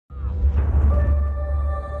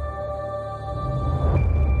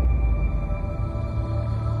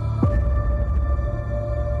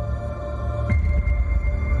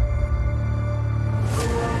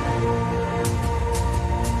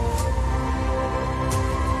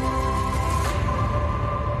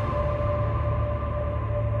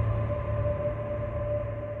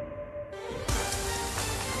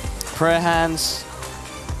prayer hands,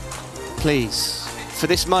 please, for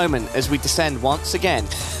this moment as we descend once again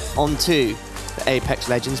onto the Apex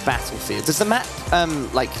Legends battlefield. Does the map,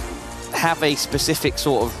 like, have a specific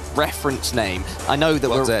sort of reference name? I know that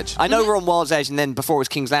World's Edge. I know we're on World's Edge, and then before it was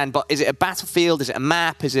King's Land, but is it a battlefield? Is it a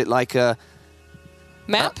map? Is it like a...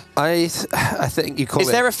 Map? I think you call it...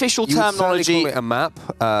 Is there official terminology? You would call it a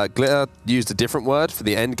map. Glitter used a different word for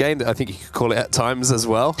the end game that I think you could call it at times as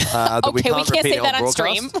well. That okay, we can't say that on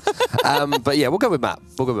stream. But yeah, we'll go with map.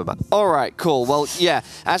 We'll go with map. All right, cool. Well, yeah,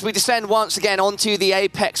 as we descend once again onto the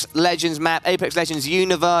Apex Legends map, Apex Legends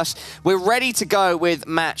universe, we're ready to go with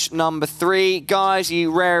match number 3. Guys,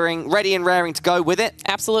 you ready and raring to go with it?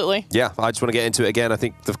 Absolutely. Yeah, I just want to get into it again. I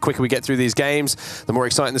think the quicker we get through these games, the more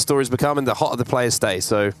exciting the stories become and the hotter the players stay.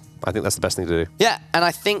 So I think that's the best thing to do. Yeah, and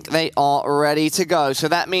I think they are ready to go. So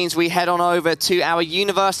that means we head on over to our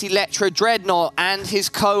University Lecturer Dreadnought and his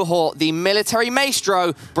cohort, the Military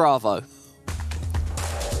Maestro, Bravo.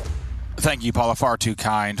 Thank you, Paula. Far too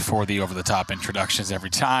kind for the over-the-top introductions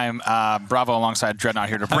every time. Bravo alongside Dreadnought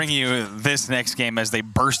here to bring you this next game as they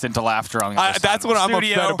burst into laughter on the other side That's what I'm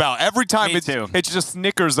upset about. Every time it's just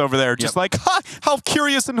snickers over there, just like, ha, how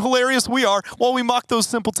curious and hilarious we are while we mock those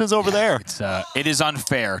simpletons over there. It is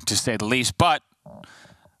unfair, to say the least, but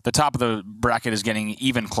the top of the bracket is getting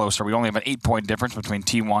even closer. We only have an 8-point difference between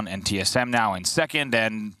T1 and TSM now in second,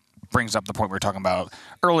 and brings up the point we were talking about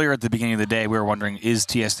earlier at the beginning of the day. We were wondering, is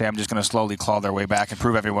TSM just going to slowly claw their way back and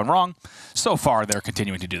prove everyone wrong? So far, they're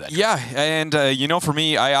continuing to do that. Yeah, and you know, for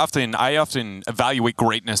me, I often evaluate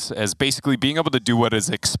greatness as basically being able to do what is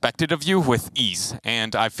expected of you with ease.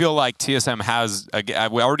 And I feel like TSM has,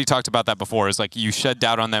 we already talked about that before, is like you shed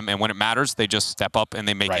doubt on them, and when it matters, they just step up and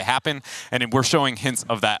they make it happen. And we're showing hints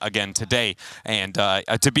of that again today. And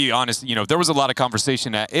to be honest, you know, there was a lot of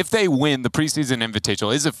conversation that if they win the preseason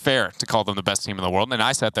invitational, is it fair to call them the best team in the world? And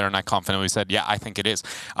I sat there and I confidently said, yeah, I think it is.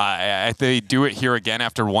 If they do it here again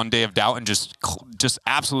after one day of doubt and just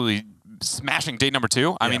absolutely smashing day number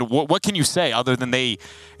 2, I mean, what can you say other than if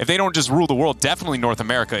they don't just rule the world, definitely North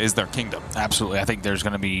America is their kingdom. Absolutely. I think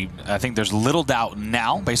there's little doubt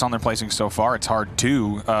now based on their placing so far. It's hard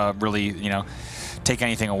to really, you know, take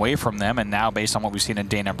anything away from them, and now based on what we've seen in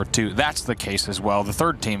day number 2, that's the case as well. The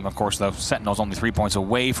third team, of course, the Sentinels, only 3 points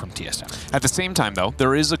away from TSM. At the same time, though,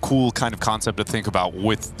 there is a cool kind of concept to think about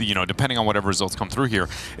with, you know, depending on whatever results come through here,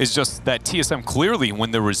 is just that TSM clearly,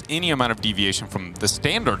 when there was any amount of deviation from the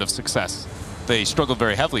standard of success, they struggled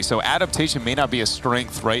very heavily. So adaptation may not be a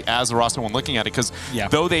strength, right, as a roster when looking at it, because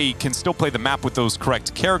though they can still play the map with those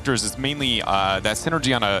correct characters, it's mainly that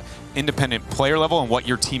synergy on a independent player level, and what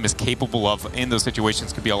your team is capable of in those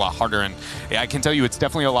situations could be a lot harder. And I can tell you it's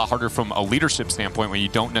definitely a lot harder from a leadership standpoint when you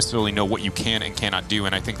don't necessarily know what you can and cannot do.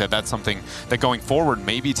 And I think that that's something that going forward,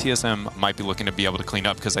 maybe TSM might be looking to be able to clean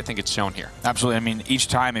up, because I think it's shown here. Absolutely. I mean, each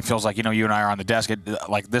time it feels like, you know, you and I are on the desk,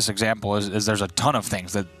 like this example is there's a ton of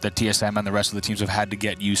things that TSM and the rest of the teams have had to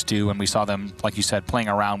get used to, and we saw them, like you said, playing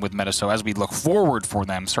around with meta. So as we look forward for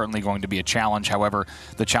them, certainly going to be a challenge. However,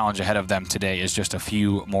 the challenge ahead of them today is just a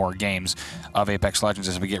few more games of Apex Legends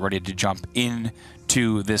as we get ready to jump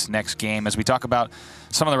into this next game. As we talk about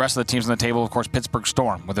some of the rest of the teams on the table, of course, Pittsburgh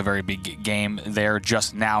Storm with a very big game there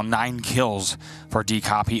just now. 9 kills for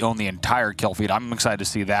D-Cop. He owned the entire kill feed. I'm excited to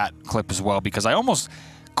see that clip as well, because I almost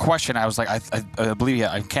question, I was like, I believe,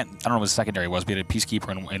 I don't know what his secondary was, but he had a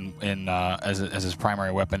Peacekeeper as his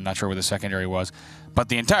primary weapon. Not sure what the secondary was, but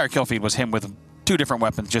the entire kill feed was him with 2 different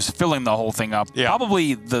weapons, just filling the whole thing up. Yeah.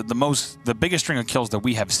 Probably the biggest string of kills that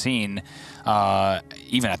we have seen,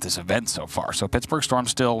 even at this event so far. So Pittsburgh Storm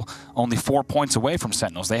still only 4 points away from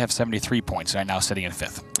Sentinels. They have 73 points, right now sitting in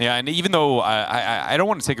 5th. Yeah, and even though I don't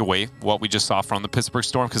want to take away what we just saw from the Pittsburgh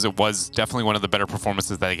Storm, because it was definitely one of the better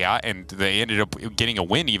performances that they got, and they ended up getting a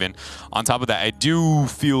win even. On top of that, I do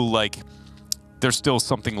feel like there's still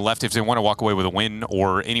something left if they want to walk away with a win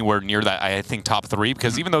or anywhere near that, I think, top 3,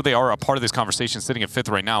 because even though they are a part of this conversation sitting at 5th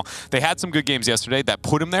right now, they had some good games yesterday that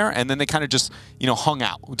put them there, and then they kind of just, you know, hung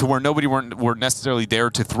out to where nobody were necessarily there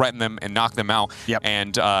to threaten them and knock them out.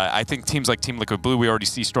 And I think teams like Team Liquid Blue, we already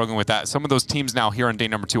see struggling with that. Some of those teams now here on day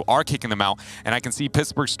number 2 are kicking them out, and I can see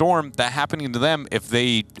Pittsburgh Storm, that happening to them if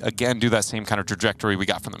they, again, do that same kind of trajectory we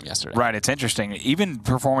got from them yesterday. Right, it's interesting. Even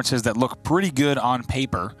performances that look pretty good on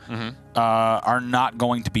paper are not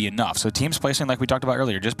going to be enough. So teams placing, like we talked about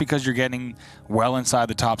earlier, just because you're getting well inside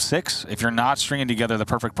the top 6, if you're not stringing together the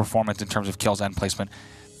perfect performance in terms of kills and placement,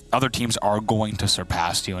 other teams are going to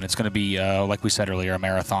surpass you, and it's going to be, like we said earlier, a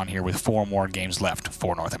marathon here with 4 more games left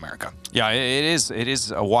for North America. Yeah, it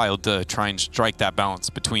is a wild to try and strike that balance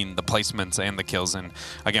between the placements and the kills. And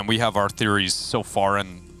again, we have our theories so far,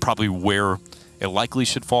 and probably where it likely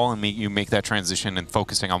should fall, and you make that transition and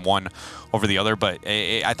focusing on one over the other. But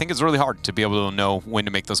I think it's really hard to be able to know when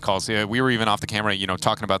to make those calls. Yeah, we were even off the camera,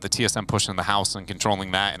 talking about the TSM pushing the house and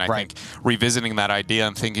controlling that, and I think revisiting that idea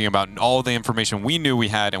and thinking about all the information we knew we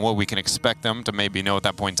had and what we can expect them to maybe know at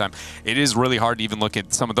that point in time, it is really hard to even look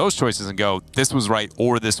at some of those choices and go, this was right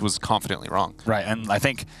or this was confidently wrong. Right, and I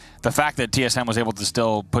think the fact that TSM was able to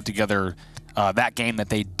still put together that game that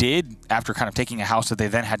they did after kind of taking a house that they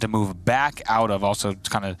then had to move back out of also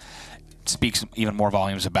kind of speaks even more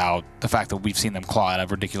volumes about the fact that we've seen them claw out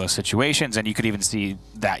of ridiculous situations, and you could even see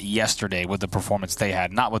that yesterday with the performance they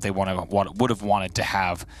had, not what they would have wanted to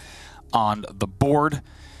have on the board.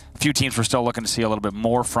 A few teams we're still looking to see a little bit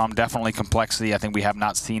more from. Definitely Complexity. I think we have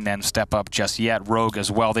not seen them step up just yet. Rogue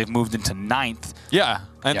as well. They've moved into 9th. Yeah,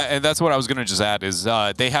 and that's what I was going to just add is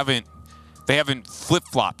they haven't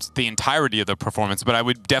flip-flopped the entirety of the performance, but I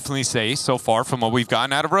would definitely say so far from what we've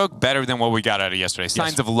gotten out of Rogue, better than what we got out of yesterday.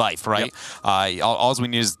 Signs of life, right? Yep. All we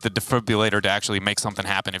need is the defibrillator to actually make something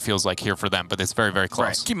happen, it feels like, here for them, but it's very, very close.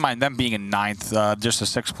 Right. Keep in mind, them being in 9th, just a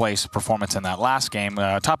 6th place performance in that last game,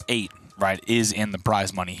 top 8. Right, is in the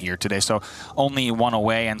prize money here today. So only one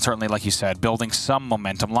away, and certainly, like you said, building some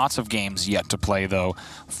momentum. Lots of games yet to play, though,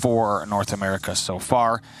 for North America so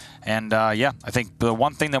far. And, yeah, I think the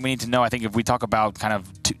one thing that we need to know, I think if we talk about kind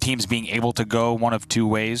of teams being able to go one of two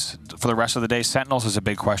ways for the rest of the day, Sentinels is a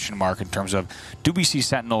big question mark in terms of, do we see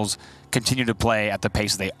Sentinels continue to play at the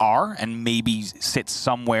pace they are and maybe sit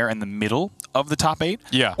somewhere in the middle of the top 8?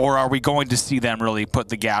 Yeah. Or are we going to see them really put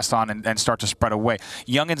the gas on and start to spread away?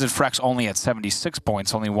 Youngins and Frex only at 76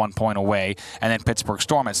 points, only 1 point away, and then Pittsburgh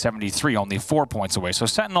Storm at 73, only 4 points away. So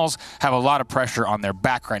Sentinels have a lot of pressure on their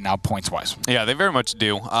back right now, points-wise. Yeah, they very much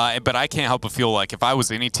do. But I can't help but feel like if I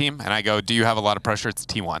was any team and I go, do you have a lot of pressure? It's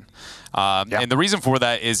T1. And the reason for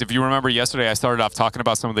that is, if you remember yesterday, I started off talking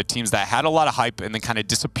about some of the teams that had a lot of hype and then kind of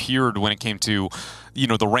disappeared when it came to,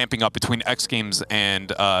 the ramping up between X Games and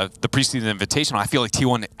the preseason invitational. I feel like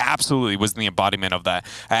T1 absolutely was the embodiment of that.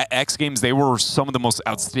 At X Games, they were some of the most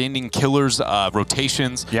outstanding killers,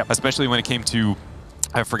 rotations, especially when it came to,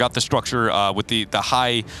 I forgot the structure with the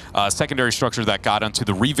high secondary structure that got onto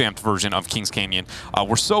the revamped version of Kings Canyon.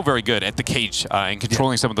 Were so very good at the cage and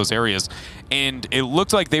controlling some of those areas. And it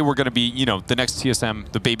looked like they were going to be, the next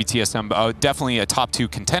TSM, the baby TSM, definitely a top 2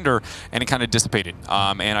 contender, and it kind of dissipated.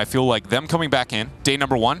 And I feel like them coming back in, day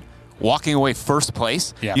number 1, walking away first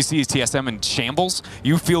place, you see TSM in shambles,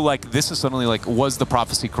 you feel like this is suddenly like, was the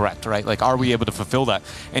prophecy correct, right? Like, are we able to fulfill that?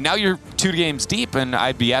 And now you're 2 games deep, and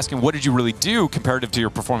I'd be asking, what did you really do comparative to your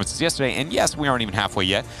performances yesterday? And yes, we aren't even halfway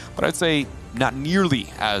yet, but I'd say not nearly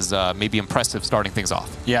as maybe impressive starting things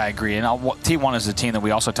off. Yeah, I agree. And T1 is a team that we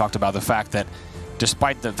also talked about the fact that,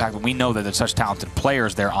 despite the fact that we know that there's such talented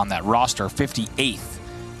players there on that roster, 58th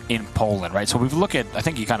in Poland, right? So we've looked at, I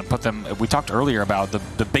think you kind of put them, we talked earlier about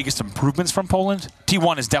the biggest improvements from Poland.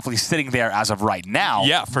 T1 is definitely sitting there as of right now.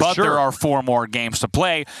 Yeah, for but sure. There are 4 more games to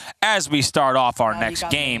play as we start off our next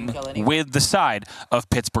game with the side of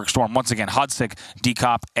Pittsburgh Storm. Once again, Hudsik,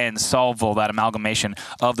 Decop, and Solville, that amalgamation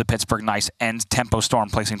of the Pittsburgh Nice and Tempo Storm,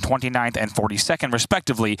 placing 29th and 42nd,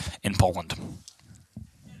 respectively, in Poland.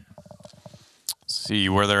 See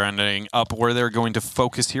where they're ending up, where they're going to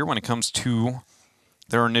focus here when it comes to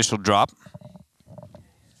their initial drop.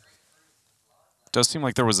 Does seem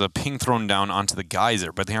like there was a ping thrown down onto the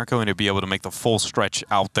geyser, but they aren't going to be able to make the full stretch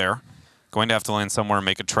out there. Going to have to land somewhere and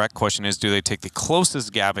make a trek. Question is, do they take the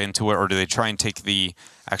closest gap into it, or do they try and take the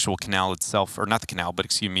actual canal itself, or not the canal, but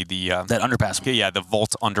excuse me, the that underpass. Yeah, the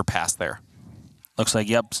vault underpass there. Looks like,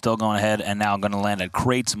 yep, still going ahead, and now going to land at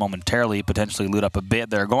crates momentarily, potentially loot up a bit.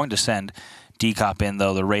 They're going to send Decop in,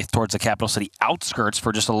 though, the Wraith towards the capital city outskirts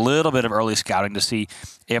for just a little bit of early scouting to see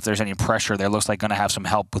if there's any pressure there. Looks like going to have some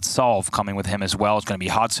help with Solve coming with him as well. It's going to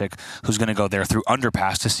be Hodsik, who's going to go there through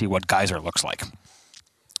underpass to see what Geyser looks like.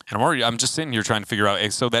 And I'm just sitting here trying to figure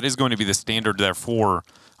out, so that is going to be the standard there for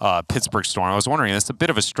Pittsburgh Storm. I was wondering, it's a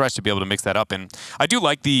bit of a stretch to be able to mix that up, and I do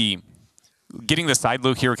like getting the side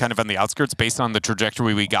look here kind of on the outskirts based on the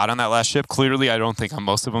trajectory we got on that last ship. Clearly, I don't think on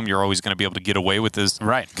most of them you're always going to be able to get away with this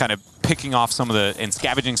kind of picking off some of and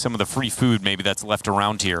scavenging some of the free food maybe that's left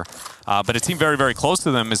around here. But a team very, very close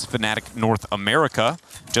to them is Fnatic North America,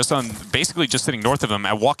 basically just sitting north of them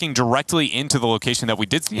and walking directly into the location that we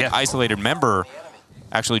did see an isolated member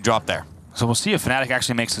actually drop there. So we'll see if Fnatic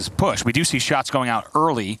actually makes this push. We do see shots going out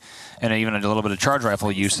early, and even a little bit of charge rifle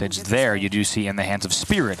usage there you do see in the hands of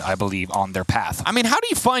Spirit, I believe, on their path. I mean, how do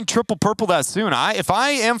you find triple purple that soon? If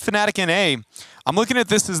I am Fnatic in A, I'm looking at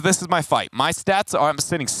this as my fight. My stats are, I'm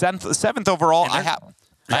sitting 7th overall.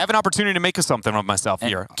 I have an opportunity to make something of myself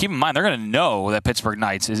here. Keep in mind, they're going to know that Pittsburgh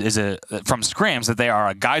Knights is from scrims that they are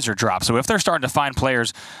a geyser drop. So if they're starting to find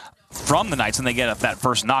players from the Knights and they get that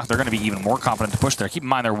first knock, they're going to be even more confident to push there. Keep in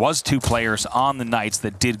mind, there was 2 players on the Knights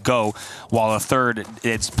that did go, while a third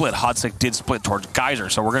did split. Hodsick did split towards Geyser,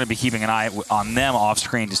 so we're going to be keeping an eye on them off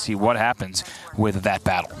screen to see what happens with that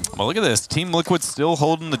battle. Well, look at this. Team Liquid still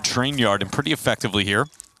holding the train yard and pretty effectively here.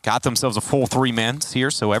 Got themselves a full 3-man here,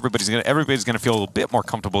 so everybody's gonna feel a little bit more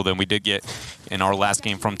comfortable than we did get in our last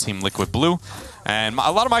game from Team Liquid Blue. And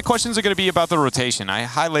a lot of my questions are going to be about the rotation. I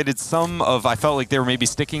highlighted I felt like they were maybe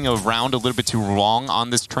sticking around a little bit too long on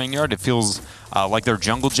this train yard. It feels like they're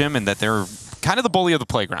jungle gym and that they're kind of the bully of the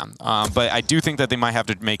playground. But I do think that they might have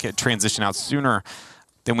to make a transition out sooner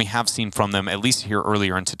than we have seen from them, at least here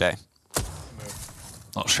earlier in today.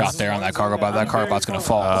 Little shot there on that cargo bot. That cargo bot's going to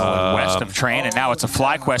fall west of train, and now it's a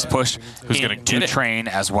FlyQuest push. Who's going to train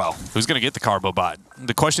as well? Who's going to get the cargo bot?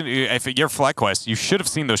 The question, if you're FlyQuest, you should have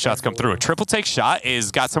seen those shots come through. A triple take shot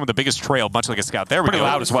is got some of the biggest trail, much like a scout. There we go. Pretty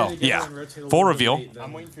loud as well. Yeah. Full reveal. They're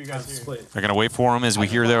going to wait for him as we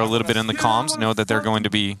hear there a little bit in the comms. Know that they're going to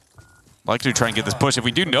be likely to try and get this push. If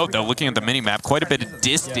we do note, though, looking at the mini-map, quite a bit of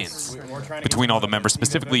distance between all the members.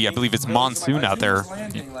 Specifically, I believe it's Monsoon out there.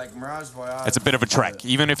 It's a bit of a trek.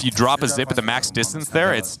 Even if you drop a zip at the max distance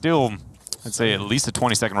there, it's still, I'd say, at least a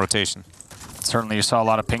 20-second rotation. Certainly, you saw a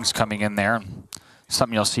lot of pings coming in there.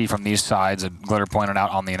 Something you'll see from these sides that Glitter pointed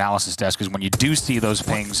out on the analysis desk is when you do see those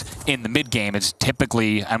pings in the mid-game, it's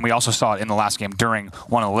typically, and we also saw it in the last game during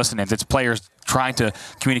one of the listen-ins, it's players trying to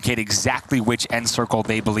communicate exactly which end circle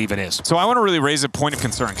they believe it is. So I want to really raise a point of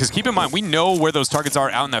concern, because keep in mind, we know where those targets are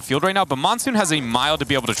out in that field right now, but Monsoon has a mile to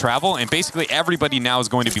be able to travel, and basically everybody now is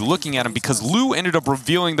going to be looking at him because Lou ended up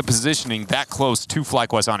revealing the positioning that close to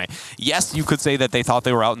FlyQuest on it. Yes, you could say that they thought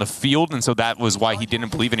they were out in the field, and so that was why he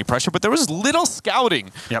didn't believe any pressure, but there was little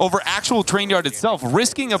scouting over actual train yard itself,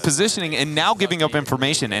 risking a positioning and now giving up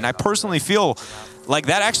information, and I personally feel like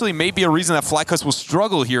that actually may be a reason that FlyQuest will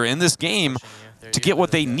struggle here in this game to get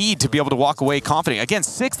what they need to be able to walk away confident. Again,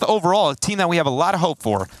 6th overall, a team that we have a lot of hope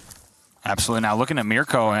for. Absolutely. Now, looking at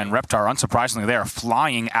Mirko and Reptar, unsurprisingly, they are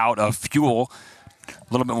flying out of fuel a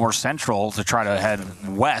little bit more central to try to head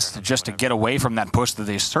west just to get away from that push that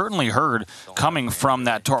they certainly heard coming from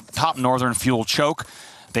that top northern fuel choke.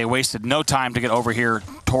 They wasted no time to get over here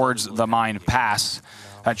towards the mine pass.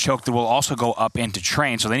 That choke that will also go up into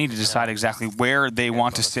train, so they need to decide exactly where they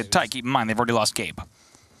want to sit tight. Keep in mind, they've already lost Gabe.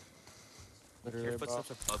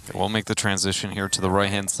 We'll make the transition here to the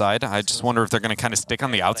right-hand side. I just wonder if they're going to kind of stick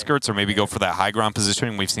on the outskirts or maybe go for that high ground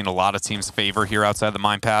positioning. We've seen a lot of teams favor here outside the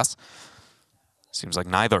mine pass. Seems like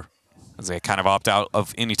neither, as they kind of opt out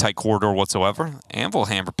of any tight corridor whatsoever. Anvil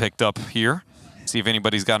Hammer picked up here. See if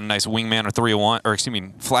anybody's got a nice wingman or 301, or excuse me,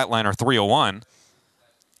 flatliner 301.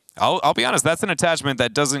 I'll be honest, that's an attachment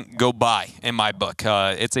that doesn't go by in my book.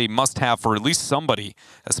 It's a must-have for at least somebody,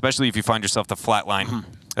 especially if you find yourself the flatline.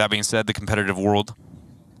 That being said, the competitive world,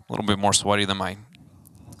 a little bit more sweaty than my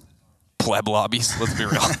pleb lobbies, let's be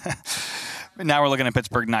real. Now we're looking at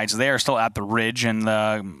Pittsburgh Knights. They are still at the ridge, and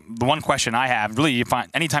the one question I have, really,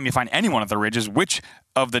 anytime you find anyone at the ridge, is which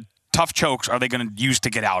of the tough chokes are they going to use to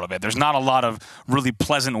get out of it? There's not a lot of really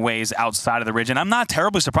pleasant ways outside of the ridge, and I'm not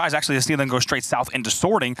terribly surprised actually to see them go straight south into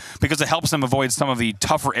sorting because it helps them avoid some of the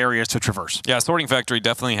tougher areas to traverse. Yeah, Sorting Factory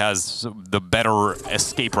definitely has the better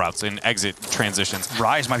escape routes and exit transitions.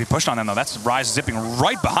 Rise might be pushed on them though. That's Rise zipping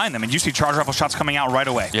right behind them, and you see charge rifle shots coming out right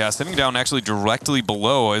away. Yeah, sitting down actually directly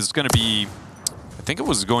below is going to be, I think it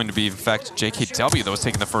was going to be, in fact, JKW that was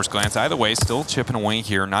taking the first glance. Either way, still chipping away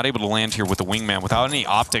here. Not able to land here with the wingman without any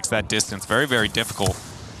optics that distance. Very, very difficult.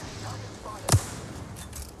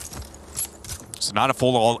 So not a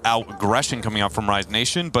full-out aggression coming out from Rise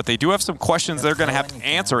Nation, but they do have some questions they're going to have to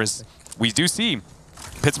answer as we do see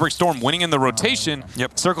Pittsburgh Storm winning in the rotation,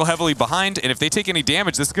 circle heavily behind, and if they take any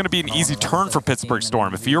damage, this is going to be an easy turn for Pittsburgh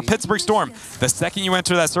Storm. If you're Pittsburgh Storm, the second you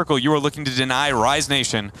enter that circle, you are looking to deny Rise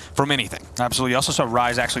Nation from anything. Absolutely. You also saw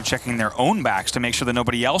Rise actually checking their own backs to make sure that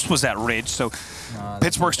nobody else was at ridge, so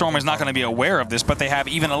Pittsburgh Storm is not going to be aware of this, but they have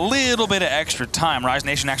even a little bit of extra time. Rise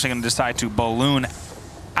Nation actually going to decide to balloon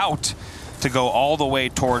out to go all the way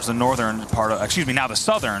towards the northern part of, excuse me, now the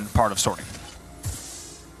southern part of sorting.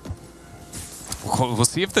 we'll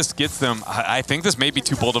see if this gets them. I think this may be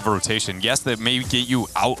too bold of a rotation. Yes, that may get you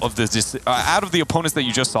out of the opponents that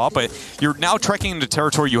you just saw, but you're now trekking into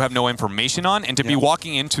territory you have no information on, and to be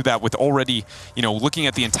walking into that with already, you know, looking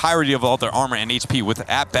at the entirety of all their armor and HP with,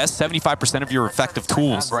 at best, 75% of your effective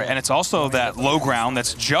tools. Right, and it's also that low ground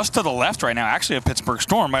that's just to the left right now, actually a Pittsburgh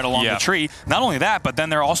Storm right along the tree. Not only that, but then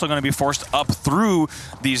they're also going to be forced up through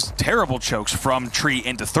these terrible chokes from tree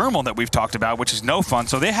into thermal that we've talked about, which is no fun.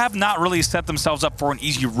 So they have not really set themselves up for an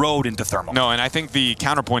easy road into thermal. No, and I think the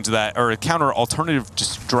counterpoint to that, or a counter alternative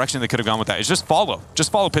direction they could have gone with that, is just follow.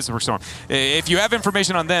 Just follow Pittsburgh Storm. If you have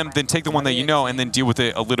information on them, then take the one that you know and then deal with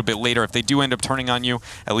it a little bit later. If they do end up turning on you,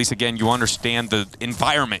 at least, again, you understand the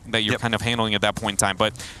environment that you're kind of handling at that point in time.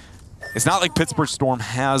 But it's not like Pittsburgh Storm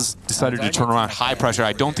has decided to turn around high pressure.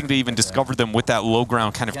 I don't think they even discovered them with that low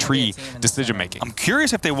ground kind of tree decision making. I'm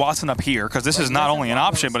curious if they Watson up here, because this is not only an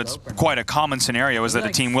option, but it's quite a common scenario, is that a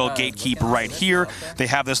team will gatekeep right here. They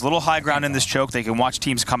have this little high ground in this choke. They can watch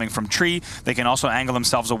teams coming from tree. They can also angle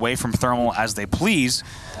themselves away from thermal as they please.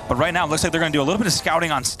 But right now, it looks like they're going to do a little bit of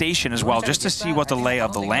scouting on station as well, just to see what the lay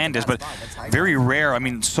of the land is. But very rare. I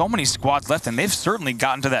mean, so many squads left, and they've certainly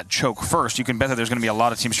gotten to that choke first. You can bet that there's going to be a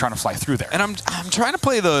lot of teams trying to fly through there. And I'm trying to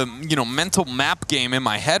play the mental map game in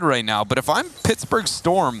my head right now. But if I'm Pittsburgh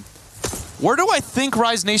Storm, where do I think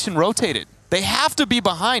Rise Nation rotated? They have to be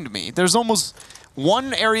behind me. There's almost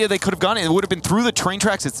one area they could have gone in. It would have been through the train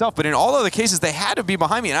tracks itself, but in all other cases, they had to be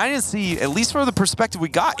behind me. And I didn't see, at least from the perspective we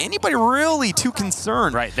got, anybody really too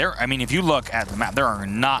concerned. Right. There. I mean, if you look at the map, there are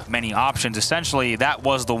not many options. Essentially, that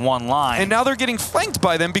was the one line. And now they're getting flanked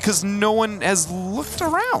by them because no one has looked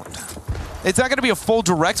around. It's not going to be a full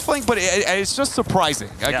direct flank, but it's just surprising.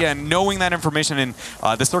 Again, knowing that information in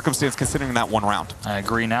the circumstance, considering that one round. I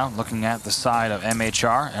agree now, looking at the side of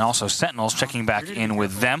MHR, and also Sentinels checking back in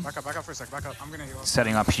with them. Back up for a sec, back up. I'm gonna heal.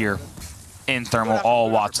 Setting up here in thermal, all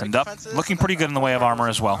Watsoned up. Looking pretty good in the way of armor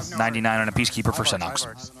as well. 99 on a Peacekeeper for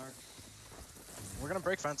Senox. We're going to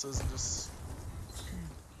break fences and just...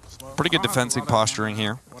 Pretty good defensive posturing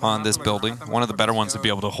here on this building. One of the better ones to be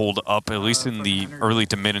able to hold up, at least in the early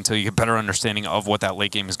to mid, until you get a better understanding of what that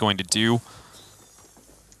late game is going to do.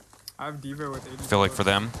 I feel like for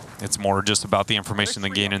them, it's more just about the information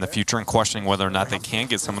they gain in the future and questioning whether or not they can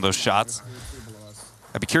get some of those shots.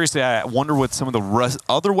 I'd be curious to wonder what some of the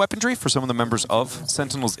other weaponry for some of the members of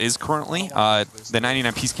Sentinels is currently. The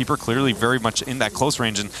 99 Peacekeeper clearly very much in that close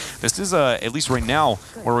range, and this is, at least right now,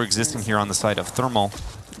 where we're existing here on the side of Thermal.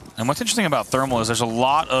 And what's interesting about thermal is there's a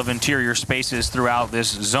lot of interior spaces throughout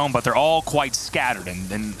this zone, but they're all quite scattered.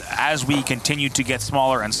 And as we continue to get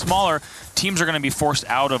smaller and smaller, teams are going to be forced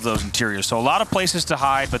out of those interiors. So a lot of places to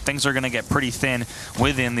hide, but things are going to get pretty thin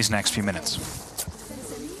within these next few minutes.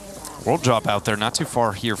 World Drop out there, not too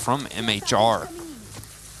far here from MHR.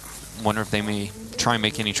 Wonder if they may try and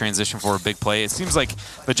make any transition for a big play. It seems like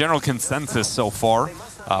the general consensus so far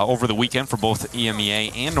over the weekend for both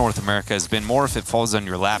EMEA and North America has been more if it falls on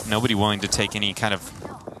your lap. Nobody willing to take any kind of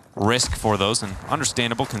risk for those, and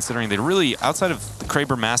understandable considering they really, outside of the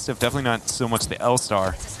Kraber Mastiff, definitely not so much the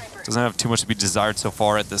L-Star, doesn't have too much to be desired so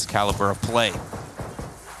far at this caliber of play.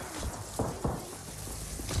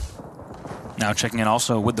 Now checking in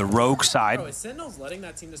also with the Rogue side. Bro, is Sentinels letting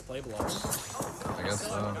that team just play below? I guess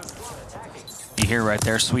so. You hear right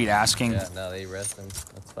there, Sweet asking Yeah, no, they resting.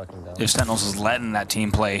 That's fucking dumb. if Sentinels is letting that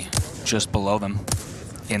team play just below them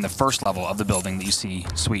in the first level of the building that you see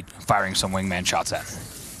Sweet firing some wingman shots at.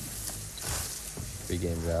 3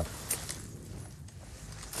 games out.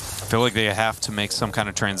 I feel like they have to make some kind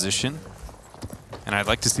of transition, and I'd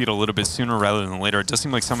like to see it a little bit sooner rather than later. It does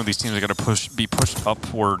seem like some of these teams are going to be pushed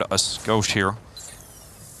upward a skosh here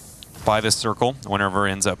by this circle whenever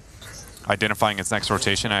it ends up identifying its next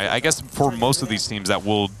rotation. I guess for most of these teams that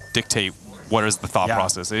will dictate what is the thought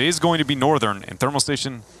process. It is going to be Northern, and Thermal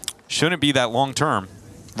Station shouldn't be that long term.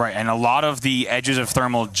 Right, and a lot of the edges of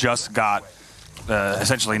Thermal just got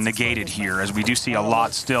essentially negated here, as we do see a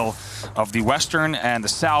lot still of the western and the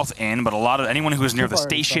south in, but a lot of anyone who is near the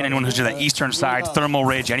station, anyone who's to the eastern side, Thermal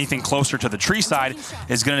Ridge, anything closer to the tree side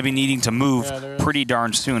is going to be needing to move pretty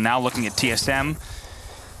darn soon. Now looking at TSM,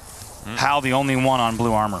 Hal the only one on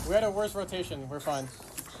blue armor. We had a worse rotation. We're fine.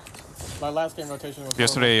 My last game rotation was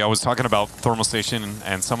Yesterday, I was talking about Thermal Station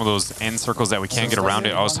and some of those end circles that we can't get around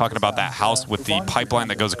it. I was talking about that house with the pipeline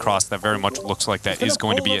that goes across that very much looks like that is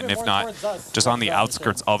going to be it, and if not, just on the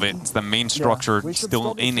outskirts of it. It's the main structure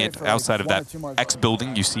still in it outside of that X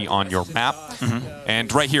building you see on your map.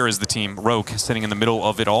 And right here is the team, Rogue, sitting in the middle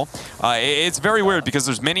of it all. It's very weird because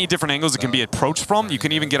there's many different angles it can be approached from. You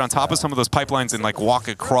can even get on top of some of those pipelines and like walk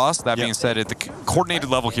across. That being said, at the coordinated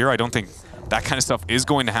level here, I don't think that kind of stuff is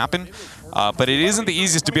going to happen. But it isn't the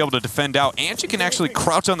easiest to be able to defend out, and you can actually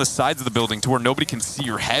crouch on the sides of the building to where nobody can see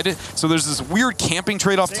your head. So there's this weird camping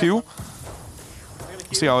trade-off too.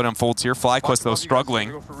 We'll see how it unfolds here. FlyQuest, though,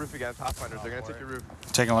 struggling.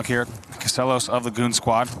 Taking a look here. Casellos of the Goon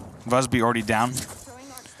Squad. Vuzby already down.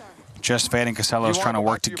 Just Fade and Casellos trying to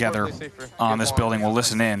work together on this building. We'll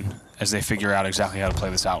listen in as they figure out exactly how to play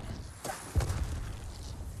this out.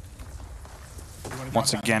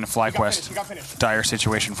 Once again, FlyQuest, dire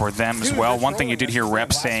situation for them as well. One thing you did hear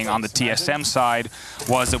Rep saying on the TSM side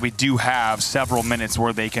was that we do have several minutes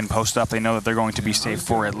where they can post up. They know that they're going to be safe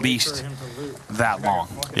for at least that long.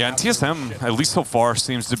 Yeah, and TSM, at least so far,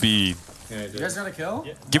 seems to be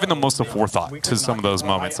giving the most of forethought to some of those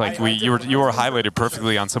moments. Like you were highlighted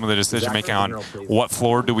perfectly on some of the decision making on what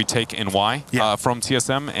floor do we take and why from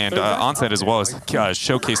TSM, and Onset as well as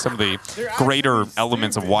showcase some of the greater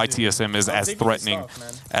elements of why TSM is as threatening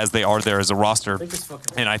as they are there as a roster.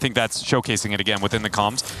 And I think that's showcasing it again within the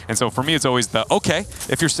comms. And so for me, it's always the, okay,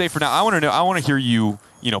 if you're safe for now, I want to hear you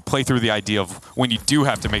play through the idea of when you do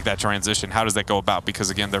have to make that transition, how does that go about? Because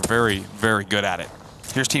again, they're very, very good at it.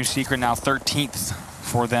 Here's Team Secret now 13th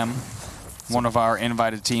for them, one of our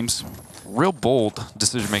invited teams. Real bold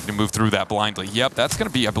decision-making to move through that blindly. Yep, that's going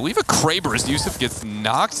to be, I believe, a Kraber as Yusuf gets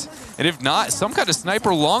knocked. And if not, some kind of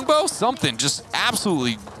sniper longbow, something. Just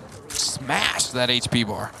absolutely smash that HP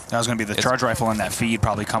bar. That was going to be the charge rifle in that feed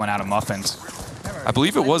probably coming out of Muffins. I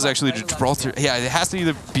believe it was actually the Gibraltar. Yeah, it has to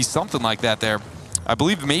either be something like that there. I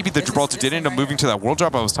believe maybe the Gibraltar did end up moving to that world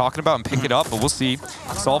drop I was talking about and pick it up, but we'll see.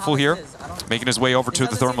 Soulful here, making his way over to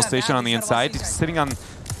the thermal station on the inside, sitting on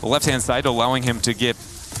the left-hand side, allowing him to get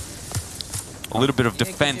a little bit of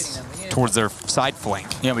defense towards their side flank.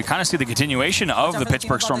 Yeah, we kind of see the continuation of the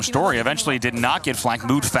Pittsburgh Storm story. Eventually did not get flanked,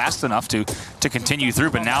 moved fast enough to continue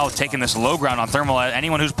through, but now taking this low ground on thermal.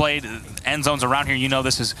 Anyone who's played end zones around here, you know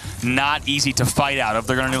this is not easy to fight out of.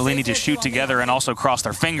 They're going to really need to shoot together and also cross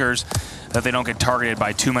their fingers that they don't get targeted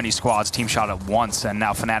by too many squads. Team shot at once, and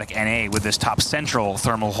now Fnatic NA with this top central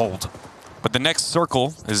thermal hold. But the next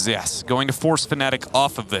circle is, yes, going to force Fnatic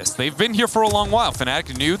off of this. They've been here for a long while.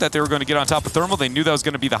 Fnatic knew that they were going to get on top of thermal. They knew that was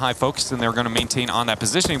going to be the high focus, and they were going to maintain on that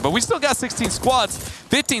positioning. But we still got 16 squads,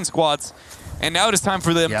 15 squads, and now it is time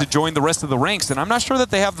for them to join the rest of the ranks. And I'm not sure that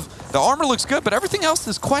they have... The armor looks good, but everything else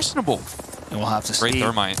is questionable. And we'll have to see. Great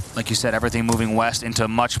thermite. Like you said, everything moving west into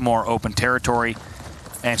much more open territory.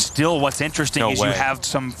 And still, what's interesting is you have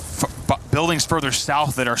some buildings further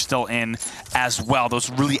south that are still in as well.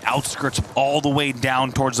 Those really outskirts all the way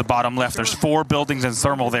down towards the bottom left. There's 4 buildings in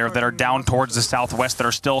thermal there that are down towards the southwest that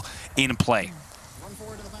are still in play.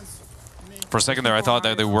 For a second there, I thought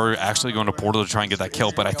that they were actually going to Portal to try and get that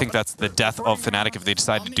kill, but I think that's the death of Fnatic if they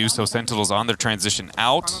decide to do so. Sentinels on their transition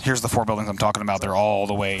out. Here's the 4 buildings I'm talking about. They're all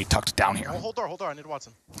the way tucked down here. Hold door, I need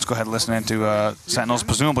Watson. Let's go ahead and listen into Sentinels.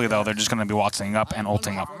 Presumably, though, they're just going to be Watsoning up and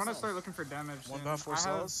ulting up. I'm going to start looking for damage.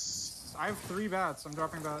 I have 3 bats. I'm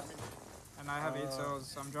dropping bat. And I have 8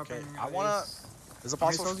 cells. I'm dropping. I want to... Is it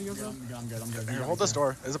possible? I'm good. Here, hold this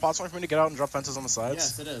door. Is it possible for me to get out and drop fences on the sides?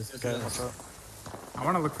 Yes, it is. Okay, watch out. I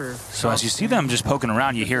want to look for... So as you see them just poking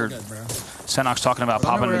around, you hear Senox talking about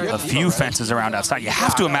popping a few fences around outside. You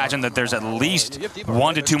have to imagine that there's at least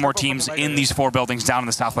 1 to 2 more teams in these 4 buildings down in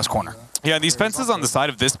the southwest corner. Yeah, these fences on the side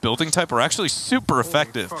of this building type are actually super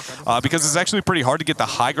effective because it's actually pretty hard to get the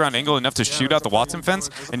high ground angle enough to shoot out the Watson fence,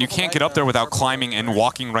 and you can't get up there without climbing and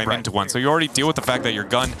walking right into one. So you already deal with the fact that your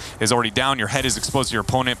gun is already down, your head is exposed to your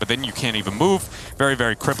opponent, but then you can't even move. Very,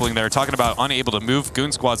 very crippling there. Talking about unable to move,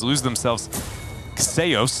 Goon Squads lose themselves.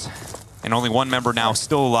 Seos, and only 1 member now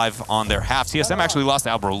still alive on their half. TSM actually lost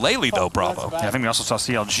Albrolele though, Bravo. Yeah, I think we also saw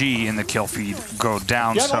CLG in the kill feed go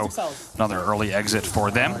down, so another early exit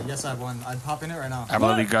for them. Yes, I have 1. I'd pop in it right now.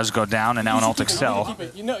 Albrolele does go down, and now an ult excel.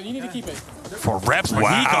 You need to keep it. For Reps, but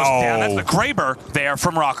he goes down. That's the Kraber there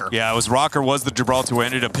from Rocker. Yeah, it was Rocker was the Gibraltar who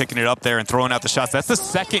ended up picking it up there and throwing out the shots. That's the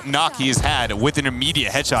 2nd knock he's had with an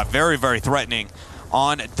immediate headshot. Very, very threatening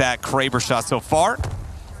on that Kraber shot so far.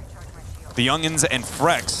 The Youngins and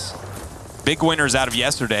Frex, big winners out of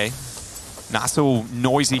yesterday. Not so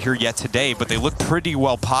noisy here yet today, but they look pretty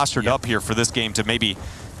well postured up here for this game to maybe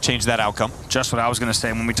change that outcome. Just what I was going to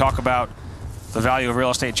say. When we talk about the value of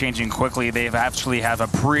real estate changing quickly, they actually have a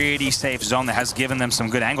pretty safe zone that has given them some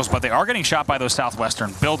good angles, but they are getting shot by those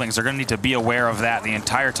southwestern buildings. They're going to need to be aware of that the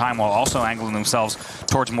entire time while also angling themselves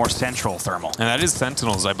towards more central thermal. And that is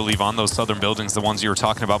Sentinels, I believe, on those southern buildings, the ones you were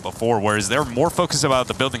talking about before, whereas they're more focused about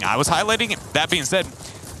the building I was highlighting. That being said,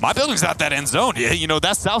 My building's not that end zone. You know,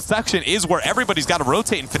 that south section is where everybody's got to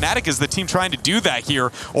rotate, and Fnatic is the team trying to do that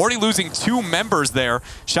here. Already losing 2 members there.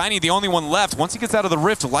 Shiny, the only one left. Once he gets out of the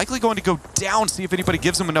rift, likely going to go down, see if anybody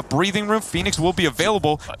gives him enough breathing room. Phoenix will be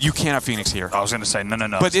available. You can't have Phoenix here. I was going to say, no.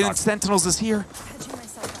 But then Sentinels is here.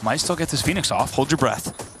 Might still get this Phoenix off. Hold your breath.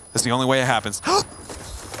 That's the only way it happens.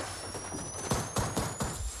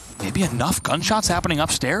 Maybe enough gunshots happening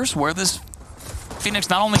upstairs where this Phoenix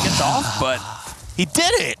not only gets off, but he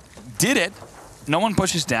did it. Did it. No one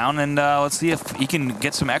pushes down, and let's see if he can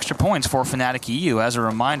get some extra points for Fnatic EU. As a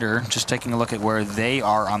reminder, just taking a look at where they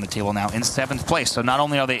are on the table now in 7th place. So not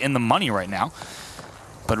only are they in the money right now,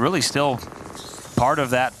 but really still part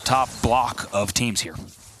of that top block of teams here.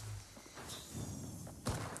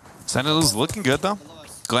 Sentinels looking good, though.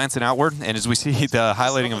 Glancing outward, and as we see the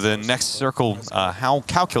highlighting of the next circle, how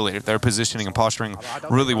calculated their positioning and posturing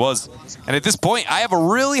really was. And at this point, I have a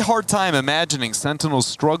really hard time imagining Sentinels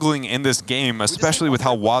struggling in this game, especially with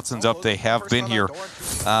how Watson's up they have been here.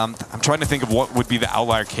 I'm trying to think of what would be the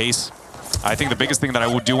outlier case. I think the biggest thing that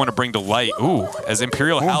I do want to bring to light, as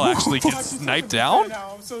Imperial Hal actually gets sniped down.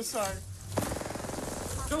 I'm so sorry.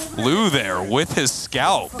 Blue there with his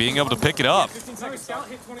scout, being able to pick it up. Scout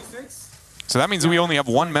hit 26. So that means we only have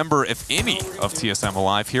 1 member, if any, of TSM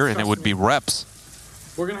alive here, and it would be Reps.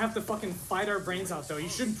 We're gonna have to fucking fight our brains out, though. You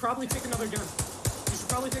should probably take another gun. You should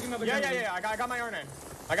probably take another gun. Yeah. I got my R9.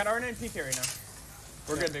 I got R9 PK right now.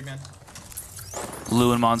 We're good, big man.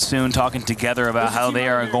 Lou and Monsoon talking together about how they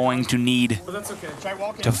are going to need That's okay.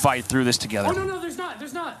 to fight through this together. Oh, no, there's not.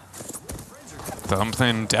 There's not.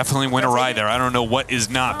 Something definitely went awry there. I don't know what is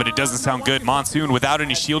not, but it doesn't sound good. Monsoon, without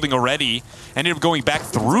any shielding already, ended up going back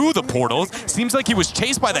through the portals. Seems like he was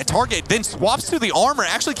chased by that target, then swaps to the armor,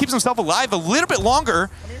 actually keeps himself alive a little bit longer,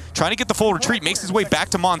 trying to get the full retreat, makes his way back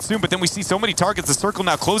to Monsoon, but then we see so many targets, the circle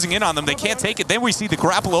now closing in on them. They can't take it. Then we see the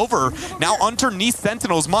grapple over. Now underneath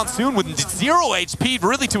Sentinels, Monsoon with 0 HP,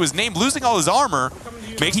 really to his name, losing all his armor.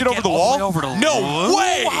 Makes it over the wall. No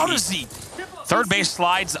way! How does he? Third base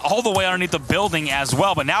slides all the way underneath the building as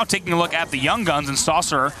well, but now taking a look at the Young Guns and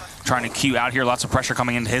Saucer trying to queue out here. Lots of pressure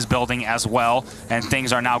coming into his building as well, and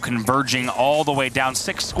things are now converging all the way down.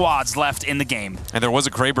 6 squads left in the game. And there was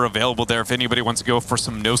a Kraber available there if anybody wants to go for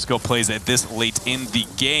some no-skill plays at this late in the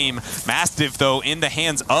game. Mastiff, though, in the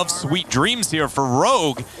hands of Sweet Dreams here for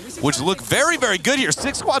Rogue, which look very, very good here.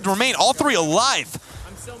 6 squads remain, all 3 alive.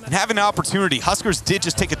 And having an opportunity. Huskers did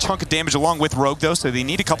just take a chunk of damage along with Rogue, though, so they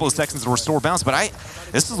need a couple of seconds to restore balance. But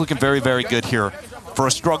this is looking very, very good here for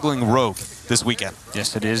a struggling Rogue this weekend.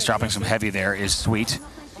 Yes, it is. Dropping some heavy there is Sweet.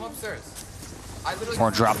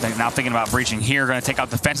 More drop. Now thinking about breaching here. Going to take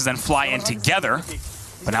out the fences and fly in together.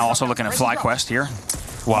 But now also looking at FlyQuest here.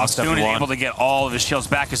 Wow, Soon able to get all of his shields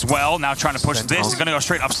back as well. Now trying to push this. He's going to go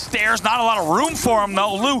straight upstairs. Not a lot of room for him,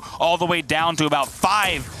 though. Lou all the way down to about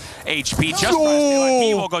 5 HP. Just like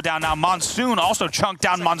he will go down now. Monsoon also chunked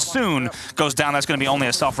down. Monsoon goes down. That's going to be only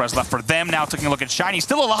a self-res left for them. Now taking a look at Shiny,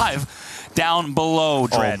 still alive down below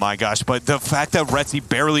Dread. Oh my gosh, but the fact that Retzi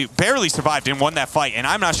barely survived and won that fight, and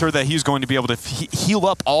I'm not sure that he's going to be able to heal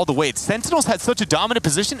up all the way. Sentinels had such a dominant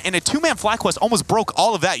position, and a 2-man FlyQuest almost broke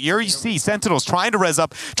all of that. Here you see Sentinels trying to res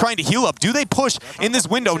up, trying to heal up. Do they push in this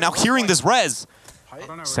window? Now hearing this res.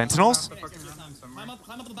 Sentinels?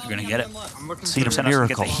 You're going to get it. See if Sentinels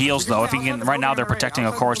can get the heals, though. If he can, right now they're protecting,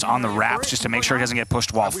 of course, on the wraps just to make sure he doesn't get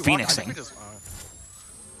pushed while Phoenixing.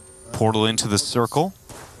 Portal into the circle.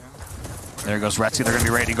 There goes Retzi. They're going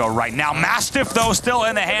to be ready to go right now. Mastiff, though, still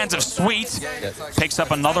in the hands of Sweet. Picks up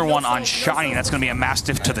another one on Shiny. That's going to be a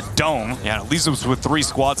Mastiff to the dome. Yeah, it leaves us with 3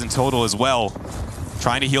 squads in total as well.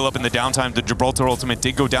 Trying to heal up in the downtime. The Gibraltar Ultimate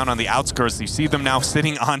did go down on the outskirts. You see them now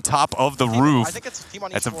sitting on top of the roof.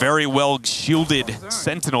 That's a very well shielded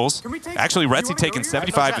Sentinels. Actually, Retzi taking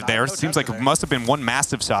 75 there. Seems like it must have been one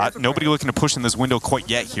massive shot. Nobody looking to push in this window quite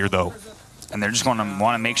yet here, though. And they're just going to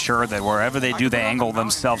want to make sure that wherever they do, they angle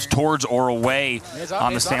themselves towards or away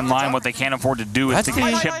on the same line. What they can't afford to do is to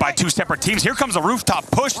get chipped by 2 separate teams. Here comes a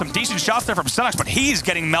rooftop push. Some decent shots there from Sunox, but he's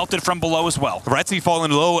getting melted from below as well. Retzi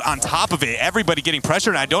falling low on top of it. Everybody getting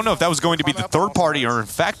pressured. And I don't know if that was going to be the third party or, in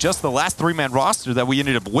fact, just the last 3-man roster that we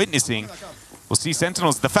ended up witnessing. We'll see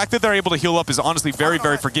Sentinels. The fact that they're able to heal up is honestly very,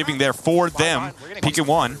 very forgiving there for them. Peek at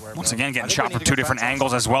 1. Once again, getting shot from 2 different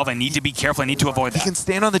angles as well. They need to be careful. They need to avoid that. He can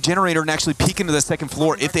stand on the generator and actually peek into the 2nd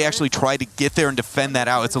floor if they actually try to get there and defend that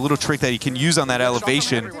out. It's a little trick that you can use on that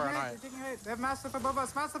elevation.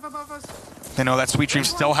 They know that Sweet Dream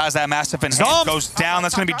still has that Mastiff in hand. Goes down.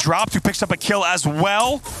 That's going to be dropped. Who picks up a kill as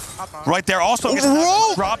well. Right there. Also gets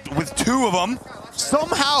dropped with 2 of them.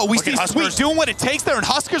 Somehow, we see Sweet doing what it takes there, and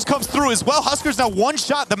Huskers comes through as well. Huskers now one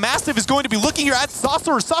shot. The Mastiff is going to be looking here at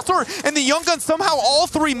Saucer and the Young Guns, somehow all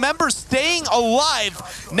 3 members staying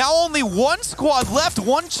alive. Now only 1 squad left,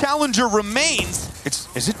 1 challenger remains.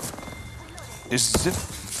 Is it?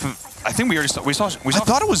 I think we already saw. We saw. I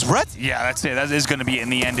thought it was Red. Yeah, that's it. That is going to be in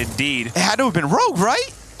the end, indeed. It had to have been Rogue,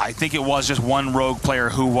 right? I think it was just 1 Rogue player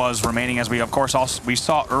who was remaining, as we, of course, also we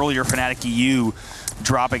saw earlier Fnatic EU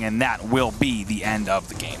dropping, and that will be the end of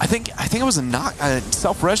the game. I think it was a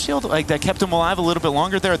self-res shield like that kept him alive a little bit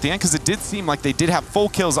longer there at the end, because it did seem like they did have full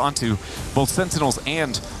kills onto both Sentinels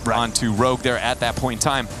and onto Rogue there at that point in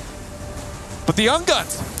time. But the Young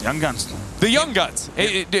Guns. The Young Guns,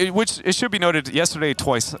 which it should be noted yesterday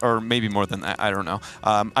twice, or maybe more than that, I don't know.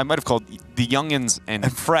 I might have called the Youngins and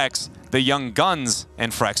Frex the Young Guns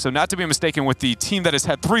and Frex. So not to be mistaken with the team that has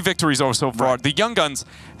had 3 victories so far. The Young Guns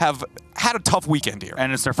have had a tough weekend here.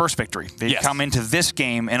 And it's their first victory. They come into this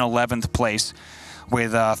game in 11th place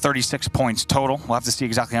with 36 points total. We'll have to see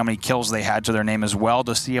exactly how many kills they had to their name as well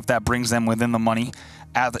to see if that brings them within the money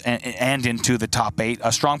and into the top 8.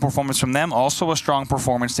 A strong performance from them, also a strong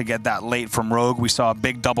performance to get that late from Rogue. We saw a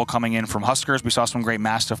big double coming in from Huskers. We saw some great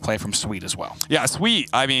Mastiff play from Sweet as well. Yeah, Sweet,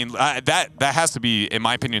 I mean, that has to be, in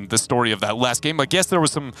my opinion, the story of that last game. Like, yes, there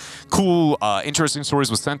was some cool, interesting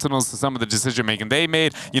stories with Sentinels, some of the decision-making they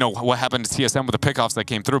made, you know, what happened to TSM with the pickoffs that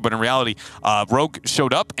came through, but in reality, Rogue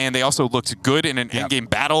showed up, and they also looked good in an in-game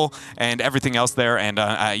battle and everything else there, and,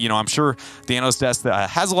 you know, I'm sure the analyst desk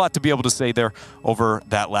has a lot to be able to say there over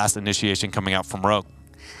that last initiation coming out from Rogue.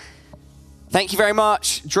 Thank you very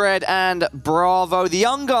much, Dread and Bravo. The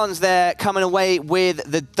Young Guns there coming away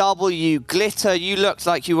with the W. Glitter, you looked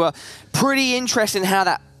like you were pretty interested in how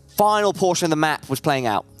that final portion of the map was playing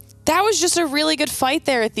out. That was just a really good fight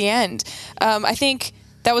there at the end. I think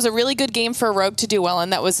that was a really good game for Rogue to do well,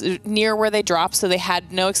 and that was near where they dropped, so they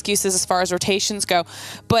had no excuses as far as rotations go.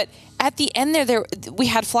 But at the end there we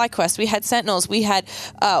had FlyQuest, we had Sentinels, we had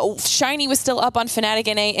Shiny was still up on Fnatic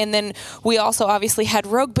NA, and then we also obviously had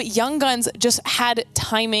Rogue, but Young Guns just had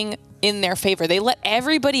timing in their favor. They let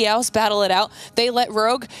everybody else battle it out. They let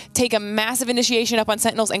Rogue take a massive initiation up on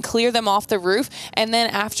Sentinels and clear them off the roof. And then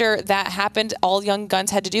after that happened, all Young Guns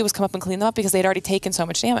had to do was come up and clean them up because they'd already taken so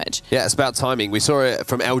much damage. Yeah, it's about timing. We saw it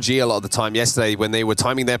from LG a lot of the time yesterday when they were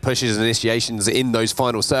timing their pushes and initiations in those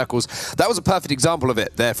final circles. That was a perfect example of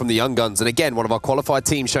it there from the Young Guns. And again, one of our qualified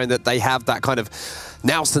teams showing that they have that kind of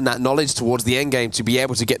nous and that knowledge towards the end game to be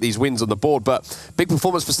able to get these wins on the board. But big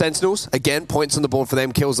performance for Sentinels. Again, points on the board for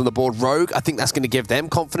them, kills on the board. Rogue, I think that's going to give them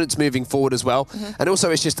confidence moving forward as well. And also,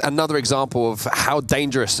 it's just another example of how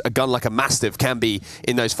dangerous a gun like a Mastiff can be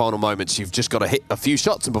in those final moments. You've just got to hit a few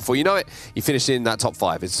shots, and before you know it, you finish in that top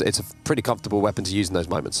 5. It's a pretty comfortable weapon to use in those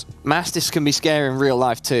moments. Mastiffs can be scary in real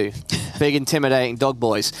life too. Big, intimidating dog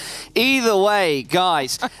boys. Either way,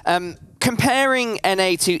 guys, comparing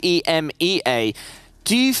NA to EMEA,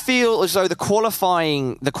 do you feel as though the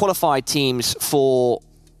qualified teams for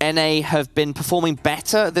NA have been performing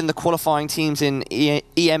better than the qualifying teams in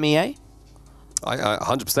EMEA?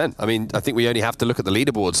 100%. I mean, I think we only have to look at the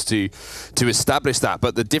leaderboards to establish that.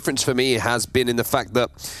 But the difference for me has been in the fact that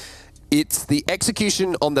it's the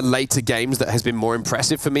execution on the later games that has been more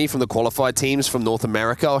impressive for me from the qualified teams from North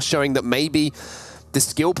America, showing that maybe the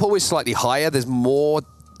skill pool is slightly higher. There's more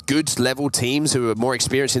good level teams who are more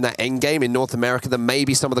experienced in that end game in North America than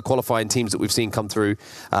maybe some of the qualifying teams that we've seen come through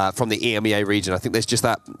from the EMEA region. I think there's just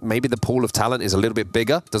that, maybe the pool of talent is a little bit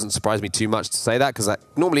bigger. Doesn't surprise me too much to say that, because that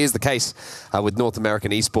normally is the case with North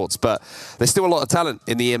American esports, but there's still a lot of talent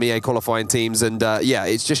in the EMEA qualifying teams, and yeah,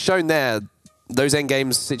 it's just shown there, those end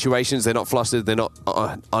games situations, they're not flustered, they're not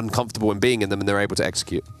uncomfortable in being in them, and they're able to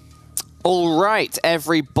execute. All right,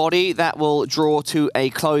 everybody, that will draw to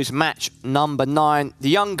a close match number 9. The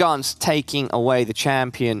Young Guns taking away the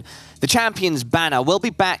champion's banner. We'll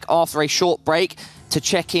be back after a short break to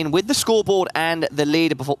check in with the scoreboard and the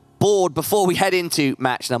leaderboard before we head into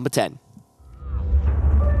match number 10.